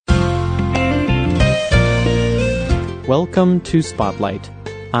Welcome to Spotlight.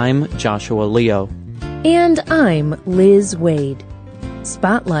 I'm Joshua Leo. And I'm Liz Waid.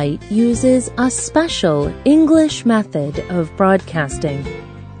 Spotlight uses a special English method of broadcasting.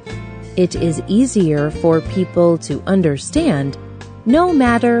 It is easier for people to understand no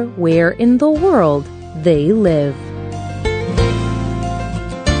matter where in the world they live.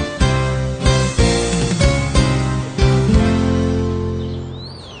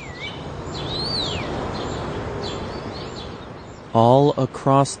 All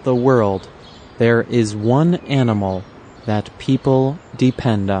across the world, there is one animal that people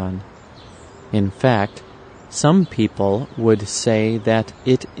depend on. In fact, some people would say that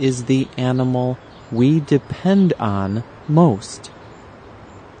it is the animal we depend on most.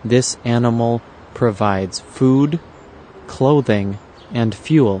 This animal provides food, clothing, and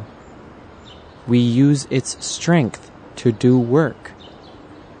fuel. We use its strength to do work.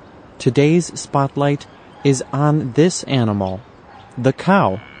 Today's spotlight is on this animal, the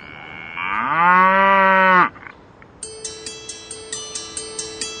cow.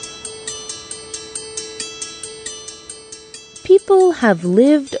 People have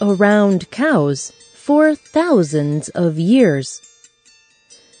lived around cows for thousands of years.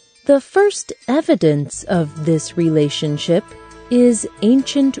 The first evidence of this relationship is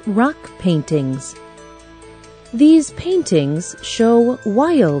ancient rock paintings. These paintings show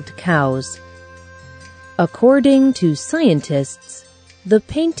wild cows. According to scientists, the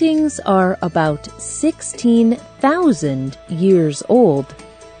paintings are about 16,000 years old.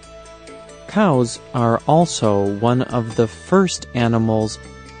 Cows are also one of the first animals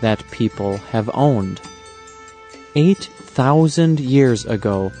that people have owned. 8,000 years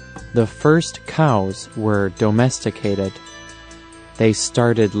ago, the first cows were domesticated. They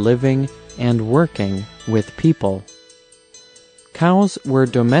started living and working with people. Cows were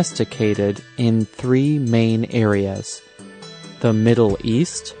domesticated in three main areas: the Middle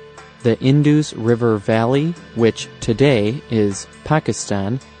East, the Indus River Valley, which today is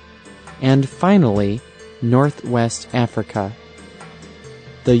Pakistan, and finally, Northwest Africa.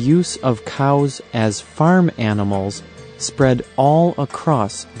 The use of cows as farm animals spread all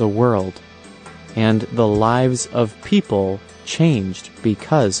across the world, and the lives of people changed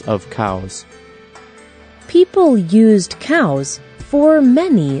because of cows. People used cows for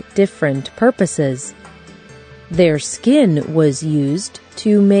many different purposes. Their skin was used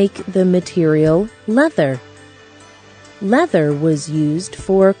to make the material leather. Leather was used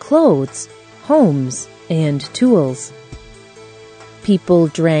for clothes, homes, and tools. People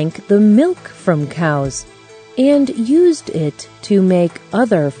drank the milk from cows and used it to make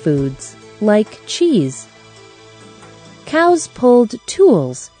other foods, like cheese. Cows pulled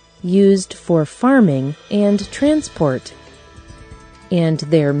tools used for farming and transport, and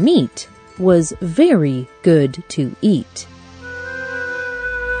their meat was very good to eat.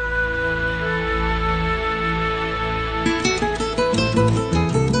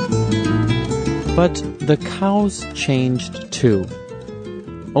 But the cows changed too.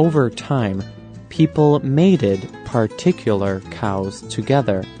 Over time, people mated particular cows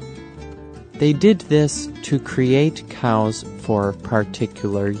together. They did this to create cows for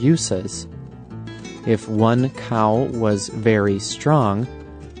particular uses. If one cow was very strong,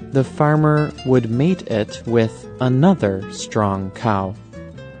 the farmer would mate it with another strong cow.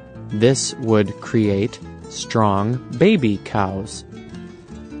 This would create strong baby cows.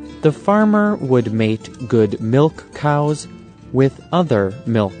 The farmer would mate good milk cows with other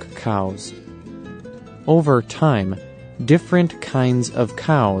milk cows. Over time, different kinds of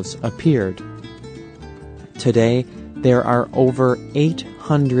cows appeared. Today, there are over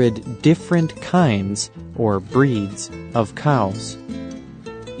 800 different kinds or breeds of cows.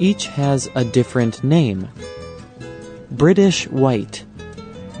 Each has a different name: British White,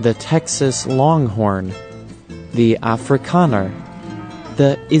 the Texas Longhorn, the Afrikaner,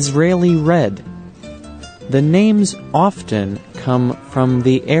 the Israeli Red. The names often come from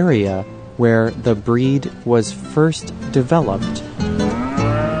the area where the breed was first developed.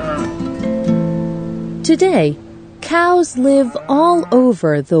 Today, cows live all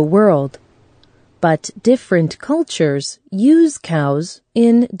over the world, but different cultures use cows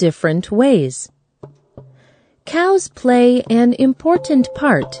in different ways. Cows play an important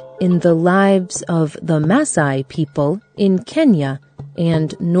part in the lives of the Maasai people in Kenya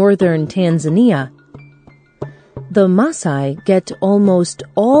and northern Tanzania. The Maasai get almost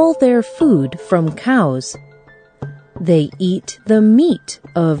all their food from cows. They eat the meat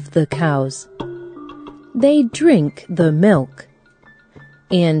of the cows. They drink the milk.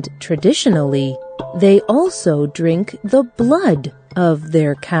 And traditionally, they also drink the blood of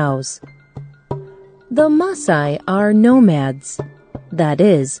their cows. The Maasai are nomads. That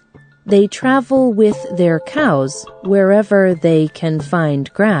is, they travel with their cows wherever they can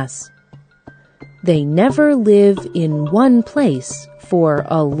find grass. They never live in one place for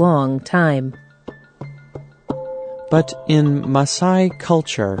a long time. But in Maasai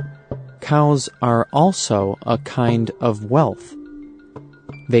culture, cows are also a kind of wealth.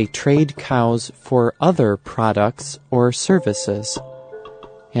 They trade cows for other products or services.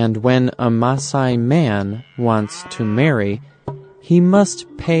 And when a Maasai man wants to marry, he must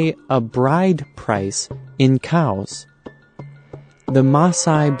pay a bride price in cows. The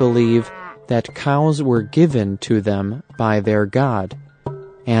Maasai believe that cows were given to them by their god,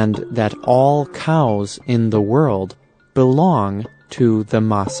 and that all cows in the world belong to the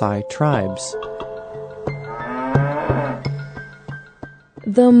Maasai tribes.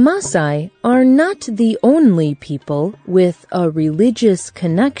 The Maasai are not the only people with a religious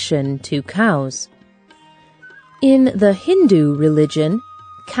connection to cows. In the Hindu religion,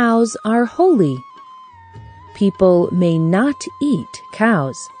 cows are holy. People may not eat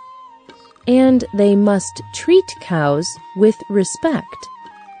cows, and they must treat cows with respect.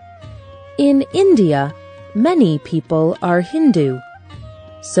 In India, many people are Hindu.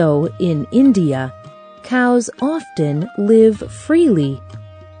 So in India, cows often live freely.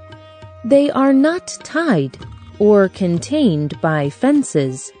 They are not tied or contained by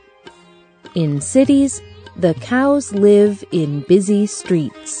fences. In cities, the cows live in busy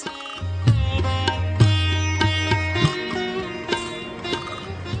streets.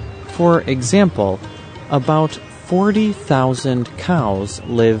 For example, about 40,000 cows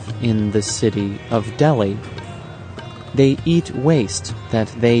live in the city of Delhi. They eat waste that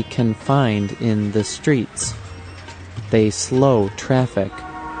they can find in the streets. They slow traffic.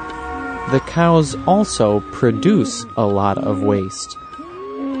 The cows also produce a lot of waste.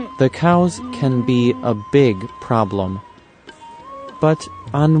 The cows can be a big problem. But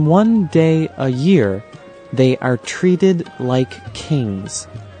on one day a year, they are treated like kings.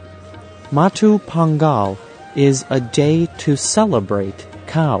 Matu Pongal is a day to celebrate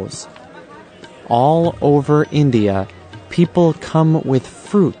cows. All over India, people come with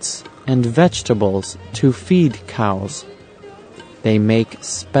fruits and vegetables to feed cows. They make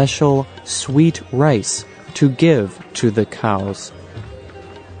special sweet rice to give to the cows.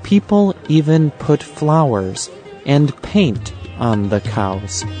 People even put flowers and paint on the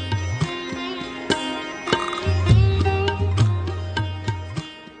cows.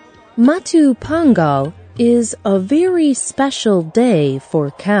 Matu Pongal is a very special day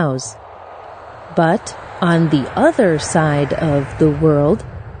for cows. But on the other side of the world,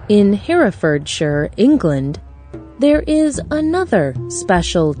 in Herefordshire, England, there is another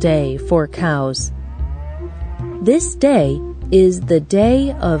special day for cows. This day is the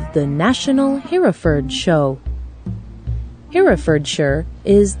day of the National Hereford Show. Herefordshire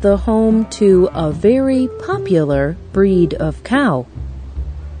is the home to a very popular breed of cow.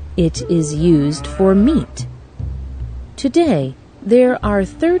 It is used for meat. Today, there are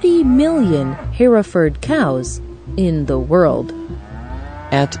 30 million Hereford cows in the world.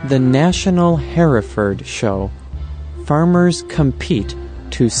 At the National Hereford Show, farmers compete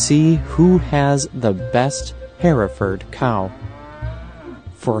to see who has the best Hereford cow.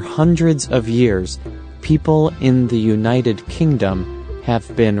 For hundreds of years, people in the United Kingdom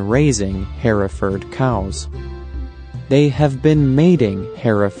have been raising Hereford cows. They have been mating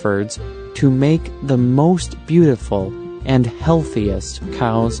Herefords to make the most beautiful and healthiest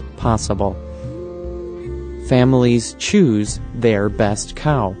cows possible. Families choose their best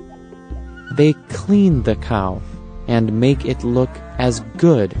cow. They clean the cow and make it look as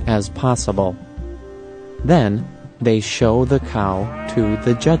good as possible. Then they show the cow to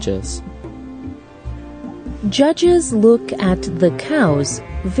the judges. Judges look at the cows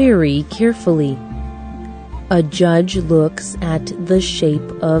very carefully. A judge looks at the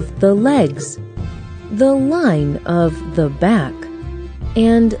shape of the legs, the line of the back,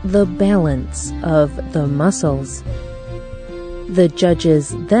 and the balance of the muscles. The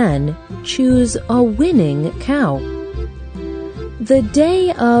judges then choose a winning cow. The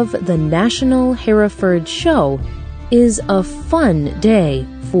day of the National Hereford Show is a fun day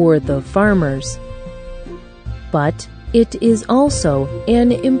for the farmers. But it is also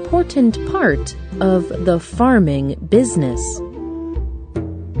an important part of the farming business.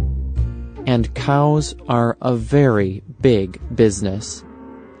 And cows are a very big business.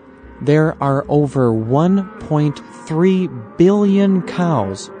 There are over 1.3 billion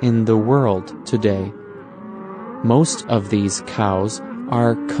cows in the world today. Most of these cows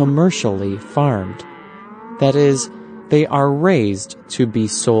are commercially farmed. That is, they are raised to be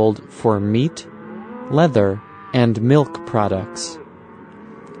sold for meat, leather, and milk products.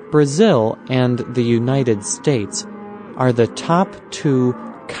 Brazil and the United States are the top 2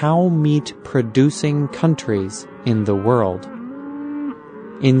 cow meat producing countries in the world.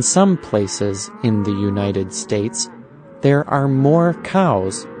 In some places in the United States, there are more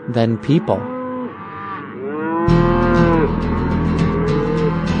cows than people.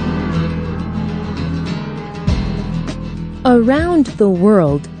 Around the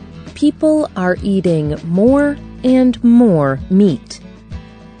world, people are eating more and more meat.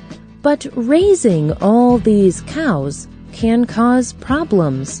 But raising all these cows can cause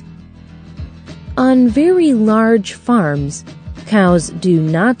problems. On very large farms, cows do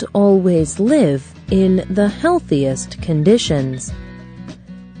not always live in the healthiest conditions.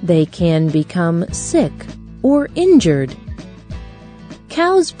 They can become sick or injured.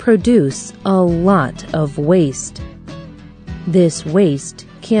 Cows produce a lot of waste. This waste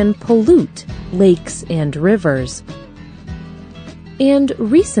can pollute lakes and rivers. And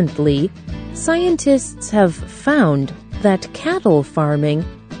recently, scientists have found that cattle farming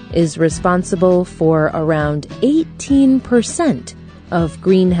is responsible for around 18% of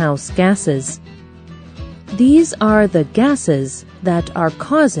greenhouse gases. These are the gases that are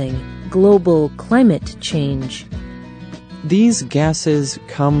causing global climate change. These gases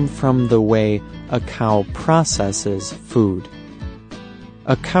come from the way a cow processes food.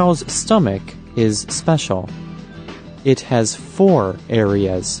 A cow's stomach is special. It has 4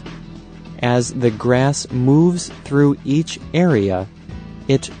 areas. As the grass moves through each area,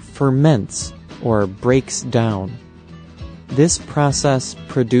 it ferments or breaks down. This process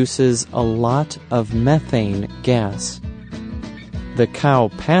produces a lot of methane gas. The cow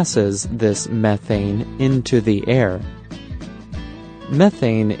passes this methane into the air.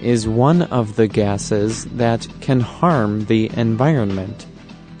 Methane is one of the gases that can harm the environment.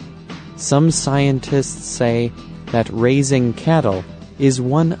 Some scientists say that raising cattle is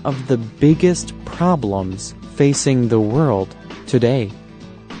one of the biggest problems facing the world today.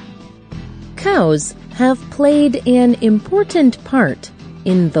 Cows have played an important part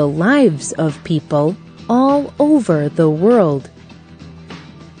in the lives of people all over the world.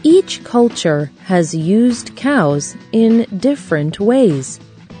 Each culture has used cows in different ways.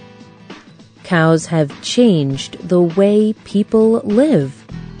 Cows have changed the way people live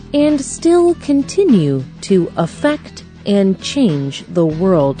and still continue to affect and change the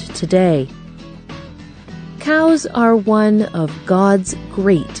world today. Cows are one of God's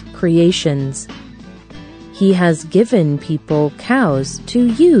great creations. He has given people cows to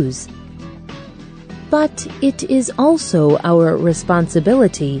use. But it is also our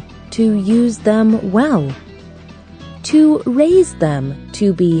responsibility to use them well, to raise them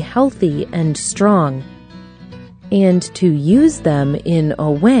to be healthy and strong, and to use them in a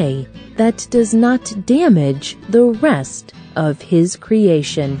way that does not damage the rest of His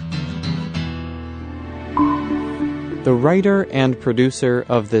creation. The writer and producer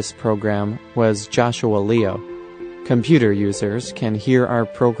of this program was Joshua Leo. Computer users can hear our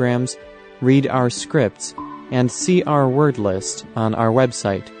programs, read our scripts, and see our word list on our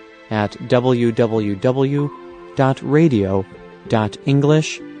website at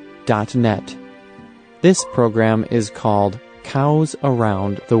www.radio.english.net. This program is called Cows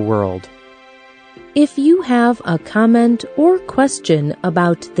Around the World. If you have a comment or question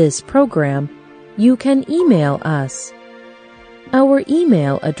about this program, you can email us. Our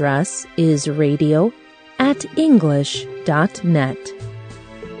email address is radio@english.net.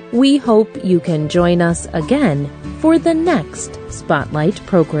 We hope you can join us again for the next Spotlight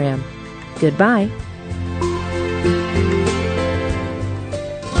program. Goodbye.